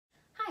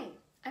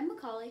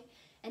Macaulay,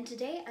 and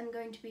today I'm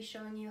going to be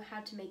showing you how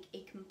to make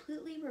a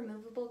completely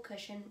removable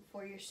cushion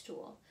for your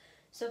stool.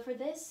 So for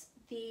this,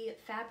 the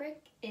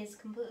fabric is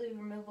completely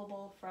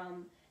removable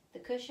from the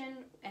cushion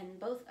and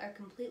both are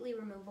completely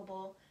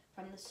removable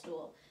from the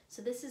stool.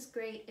 So this is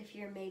great if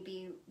you're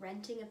maybe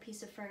renting a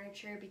piece of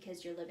furniture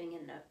because you're living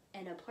in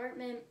an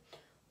apartment,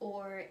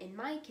 or in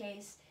my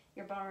case,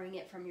 you're borrowing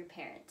it from your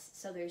parents.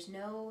 So there's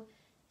no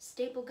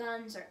staple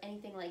guns or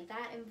anything like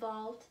that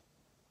involved.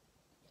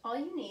 All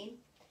you need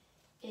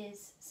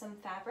is some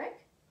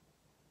fabric,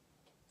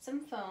 some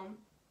foam,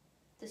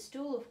 the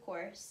stool of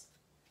course,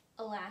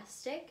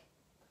 elastic,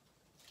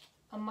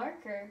 a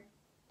marker,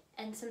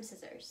 and some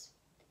scissors.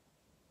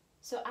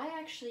 So I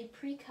actually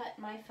pre-cut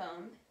my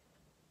foam,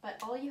 but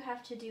all you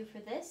have to do for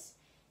this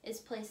is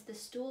place the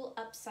stool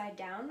upside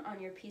down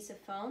on your piece of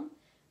foam,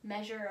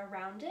 measure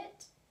around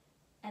it,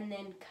 and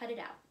then cut it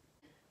out.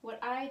 What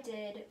I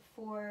did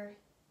for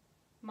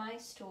my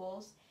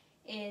stools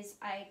is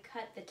I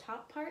cut the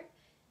top part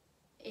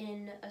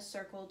in a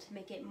circle to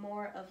make it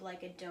more of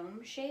like a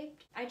dome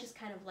shaped. I just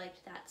kind of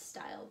liked that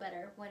style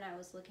better when I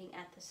was looking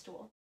at the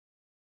stool.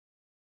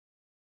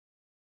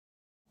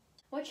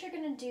 What you're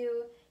going to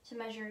do to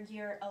measure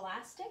your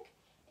elastic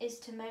is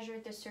to measure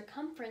the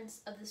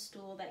circumference of the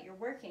stool that you're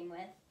working with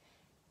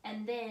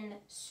and then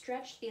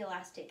stretch the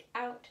elastic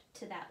out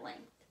to that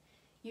length.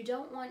 You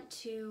don't want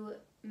to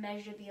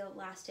measure the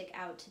elastic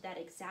out to that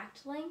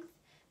exact length,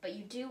 but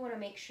you do want to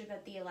make sure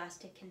that the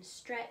elastic can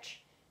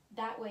stretch.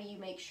 That way you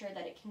make sure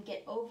that it can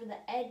get over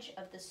the edge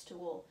of the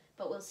stool,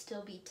 but will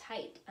still be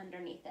tight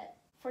underneath it.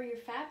 For your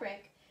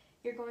fabric,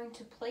 you're going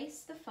to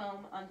place the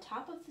foam on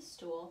top of the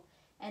stool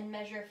and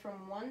measure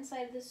from one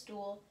side of the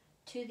stool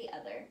to the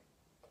other.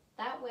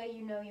 That way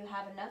you know you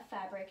have enough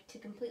fabric to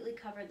completely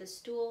cover the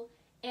stool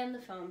and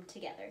the foam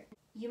together.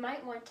 You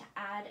might want to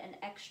add an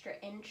extra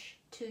inch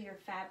to your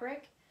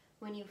fabric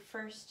when you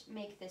first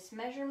make this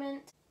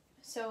measurement,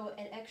 so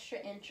an extra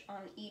inch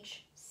on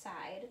each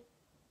side.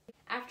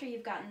 After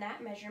you've gotten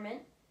that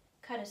measurement,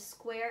 cut a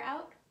square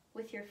out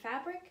with your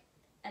fabric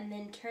and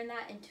then turn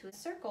that into a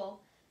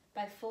circle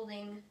by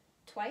folding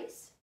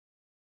twice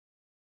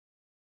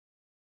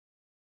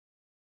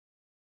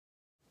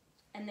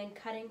and then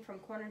cutting from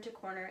corner to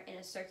corner in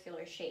a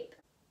circular shape.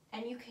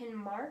 And you can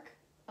mark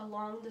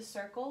along the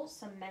circle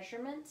some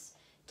measurements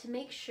to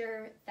make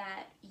sure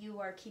that you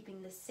are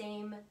keeping the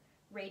same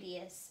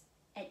radius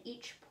at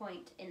each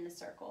point in the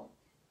circle.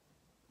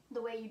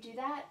 The way you do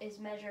that is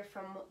measure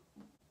from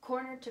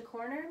corner to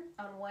corner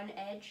on one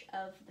edge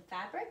of the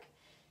fabric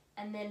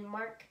and then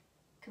mark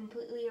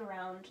completely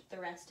around the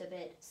rest of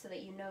it so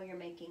that you know you're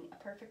making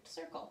a perfect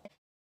circle.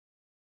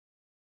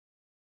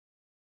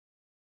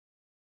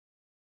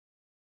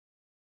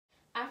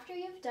 After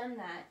you've done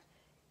that,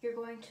 you're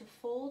going to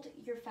fold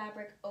your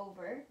fabric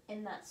over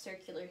in that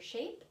circular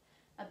shape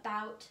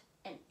about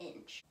an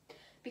inch.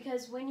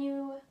 Because when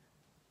you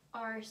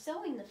are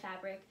sewing the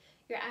fabric,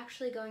 you're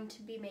actually going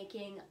to be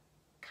making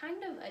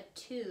kind of a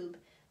tube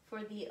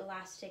for the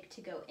elastic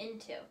to go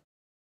into.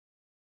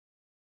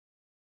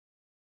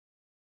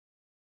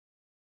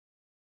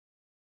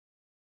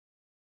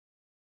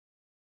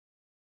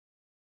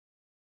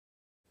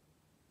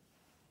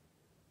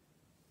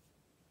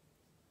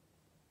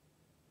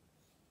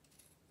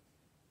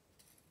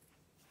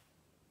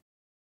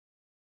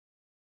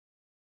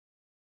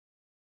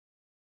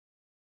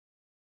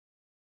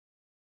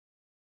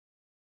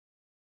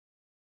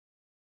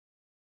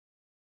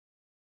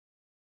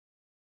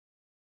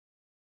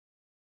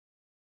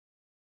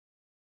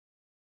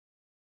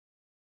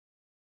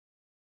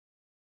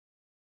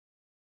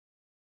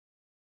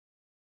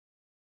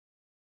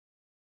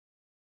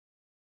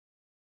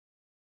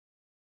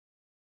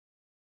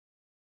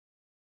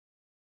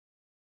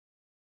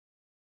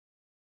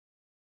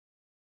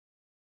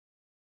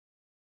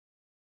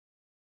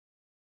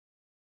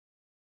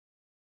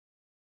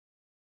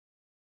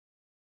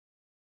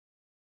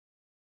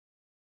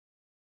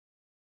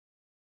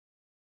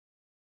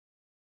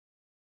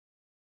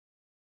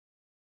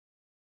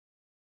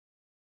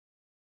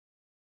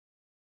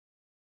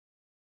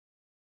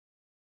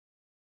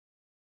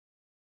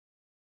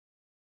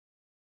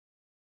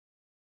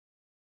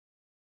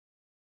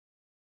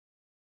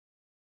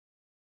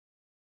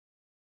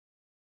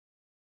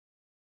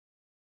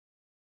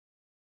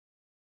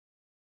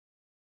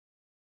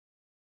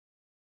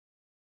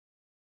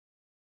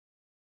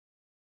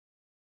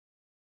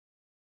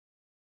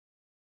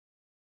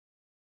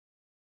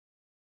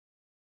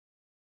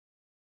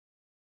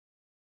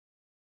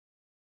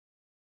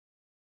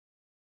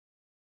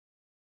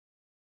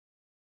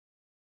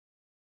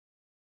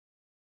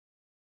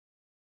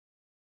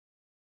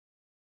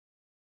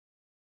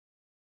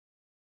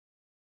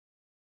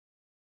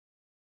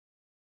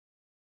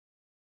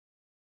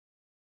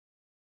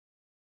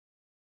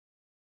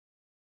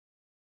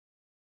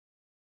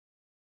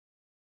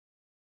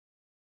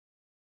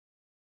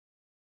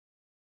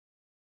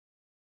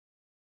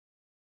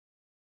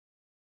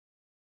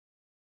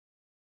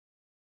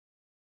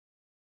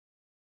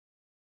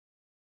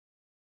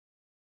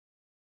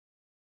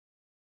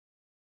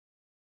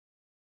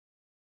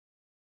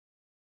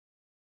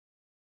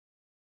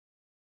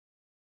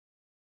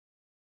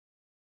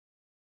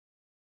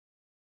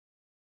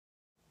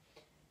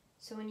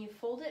 So when you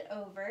fold it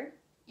over,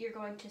 you're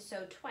going to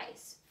sew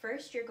twice.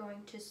 First, you're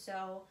going to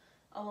sew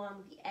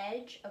along the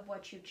edge of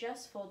what you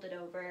just folded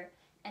over,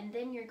 and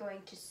then you're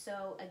going to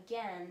sew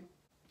again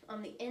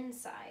on the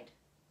inside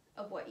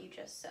of what you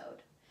just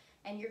sewed.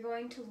 And you're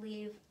going to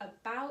leave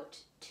about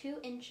 2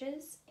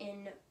 inches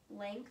in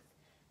length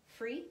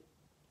free,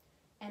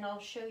 and I'll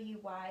show you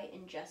why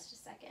in just a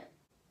second.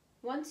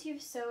 Once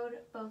you've sewed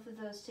both of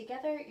those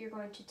together, you're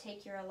going to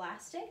take your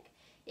elastic.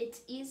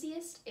 It's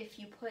easiest if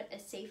you put a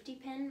safety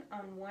pin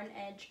on one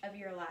edge of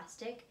your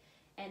elastic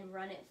and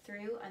run it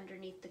through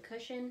underneath the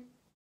cushion.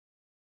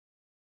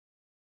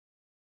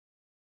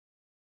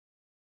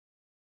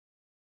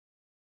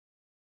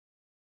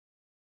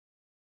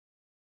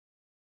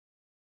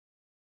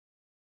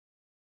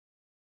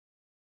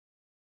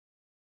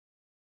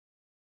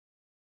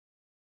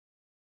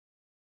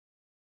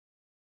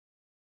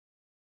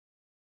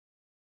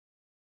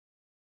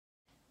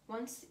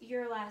 Once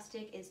your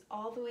elastic is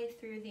all the way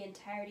through the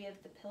entirety of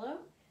the pillow,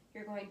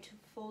 you're going to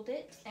fold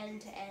it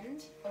end to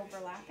end,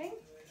 overlapping,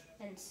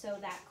 and sew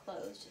that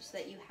closed so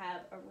that you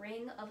have a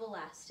ring of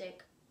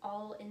elastic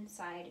all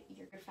inside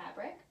your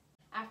fabric.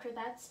 After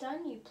that's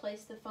done, you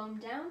place the foam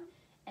down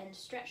and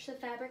stretch the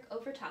fabric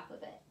over top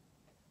of it.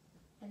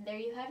 And there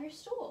you have your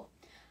stool.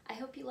 I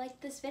hope you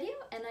liked this video,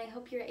 and I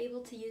hope you're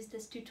able to use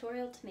this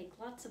tutorial to make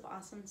lots of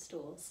awesome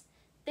stools.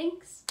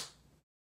 Thanks!